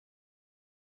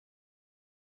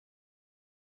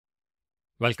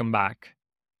Welcome back.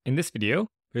 In this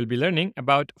video, we'll be learning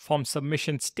about form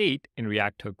submission state in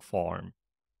React Hook form.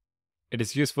 It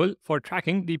is useful for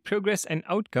tracking the progress and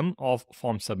outcome of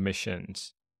form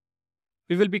submissions.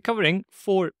 We will be covering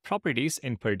 4 properties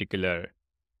in particular: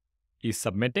 is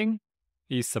submitting,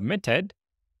 is submitted,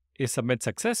 is submit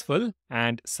successful,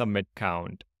 and submit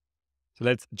count. So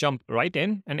let's jump right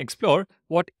in and explore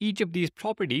what each of these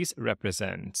properties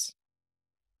represents.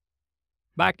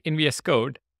 Back in VS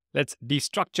Code, let's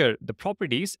destructure the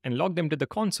properties and log them to the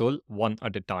console one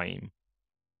at a time.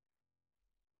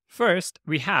 First,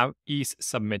 we have is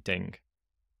submitting.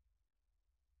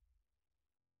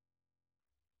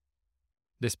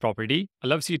 This property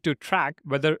allows you to track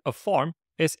whether a form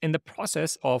is in the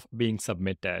process of being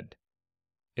submitted.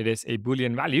 It is a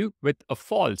Boolean value with a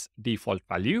false default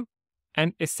value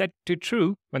and is set to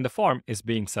true when the form is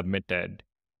being submitted.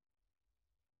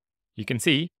 You can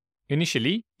see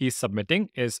initially is submitting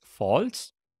is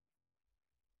false.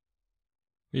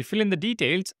 We fill in the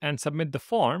details and submit the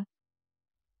form.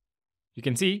 You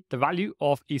can see the value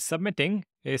of is submitting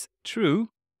is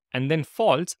true and then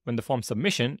false when the form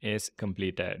submission is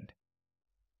completed.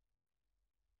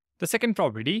 The second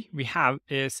property we have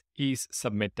is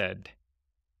submitted.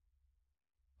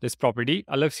 This property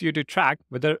allows you to track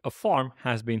whether a form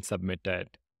has been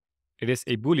submitted. It is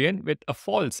a Boolean with a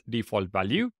false default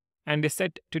value and is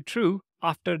set to true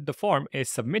after the form is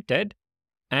submitted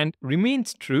and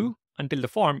remains true until the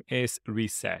form is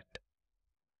reset.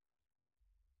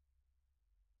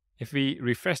 If we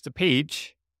refresh the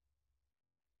page,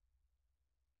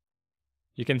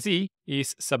 you can see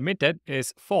is submitted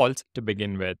is false to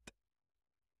begin with.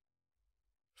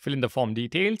 Fill in the form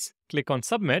details, click on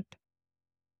submit,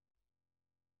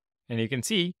 and you can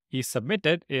see is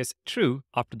submitted is true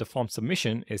after the form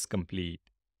submission is complete.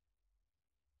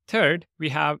 Third, we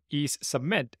have is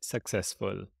submit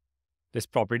successful. This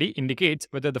property indicates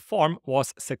whether the form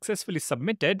was successfully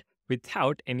submitted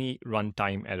without any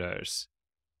runtime errors.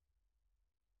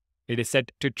 It is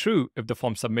set to true if the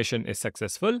form submission is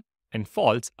successful and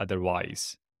false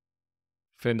otherwise.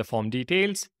 Fill in the form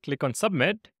details, click on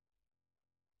submit,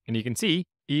 and you can see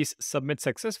is submit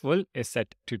successful is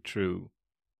set to true.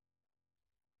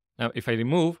 Now, if I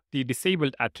remove the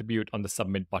disabled attribute on the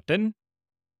submit button,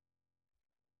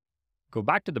 go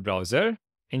back to the browser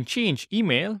and change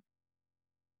email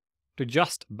to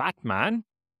just Batman,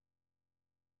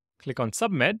 click on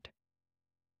submit,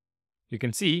 you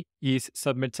can see is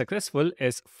submit successful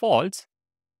is false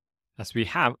as we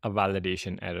have a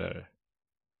validation error.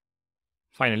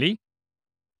 Finally,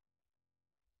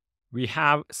 we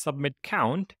have submit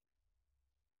count,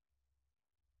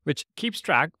 which keeps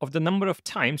track of the number of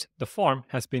times the form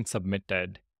has been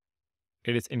submitted.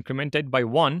 It is incremented by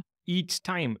 1 each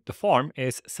time the form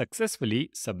is successfully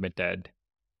submitted.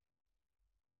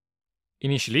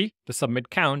 Initially, the submit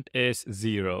count is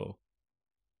 0.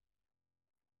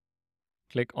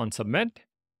 Click on submit,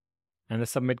 and the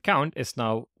submit count is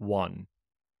now 1.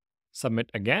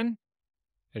 Submit again,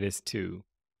 it is 2,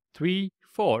 3,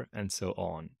 4, and so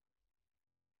on.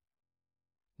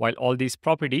 While all these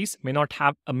properties may not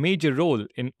have a major role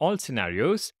in all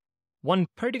scenarios, one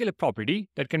particular property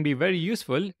that can be very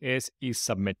useful is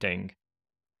submitting.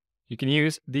 You can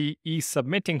use the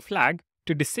submitting flag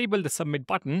to disable the submit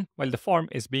button while the form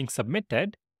is being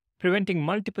submitted, preventing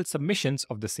multiple submissions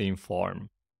of the same form.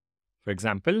 For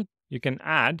example, you can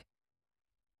add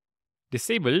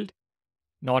disabled,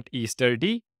 not is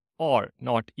dirty, or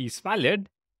not is valid,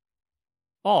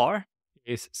 or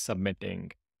is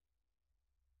submitting.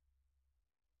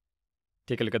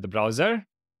 Take a look at the browser,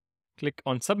 click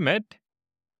on submit,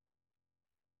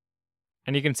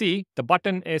 and you can see the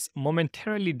button is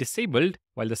momentarily disabled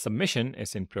while the submission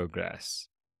is in progress.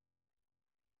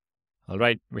 All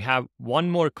right, we have one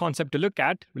more concept to look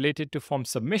at related to form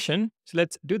submission, so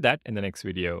let's do that in the next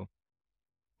video.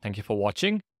 Thank you for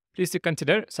watching. Please do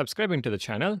consider subscribing to the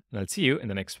channel, and I'll see you in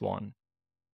the next one.